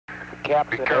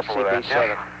Captain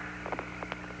SCV-7.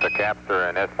 The Captor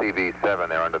and SCV-7,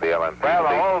 they're under the LMP. Well,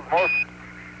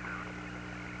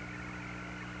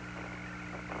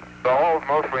 the hole's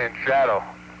mostly in shadow.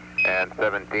 And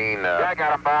 17. Yeah, I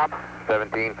got him, Bob.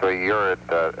 17, so you're at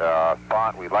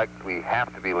spot. We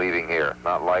have to be leaving here.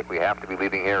 Not like, we have to be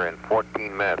leaving here in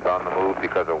 14 minutes on the move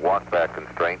because of walkback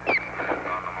constraints.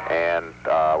 And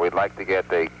we'd like to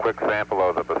get a quick sample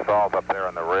of the basalt up there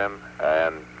on the rim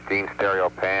and Gene stereo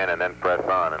pan and then press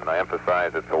on. And I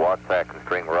emphasize it's a walkback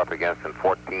constraint we're up against in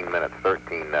 14 minutes,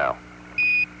 13 now.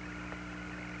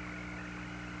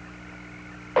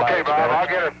 Okay, Bob, I'll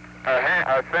get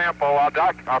a sample. I'll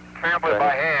sample it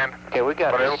by hand. Okay, we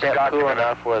got this set cool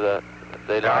enough where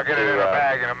they don't I'll get it in a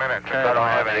bag in a minute. turn it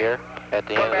on here at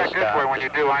the end of the stop. Come back this way when you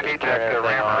do. I need that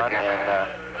rammer again.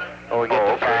 And when we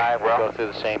get to 5, we'll go through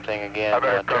the same thing again.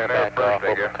 Turn back off,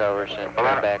 open covers, and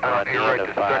turn back on at the end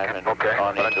of 5 and on Why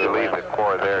don't into you the leave rim. the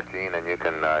core there, Gene, and you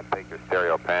can take your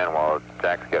stereo pan while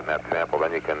Jack's getting that sample.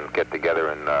 Then you can get together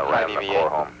and ram the core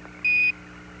home.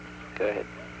 Go ahead.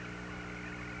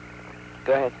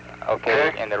 Go ahead.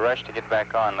 Okay, in the rush to get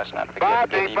back on, let's not forget Bob,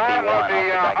 to get the EP1 bottom of off the the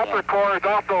back upper end. core is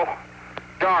also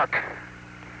dark.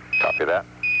 Copy that.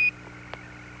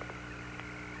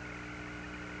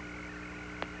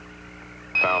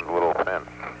 Sounds a little thin.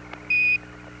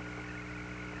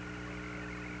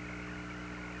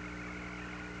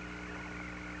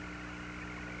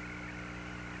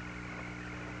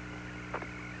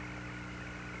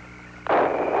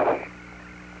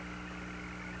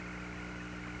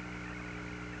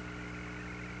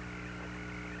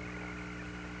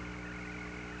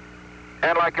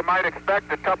 And like you might expect,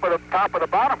 the top of the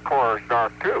bottom core is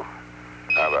dark too.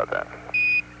 How about that?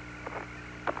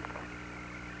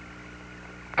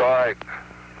 All right.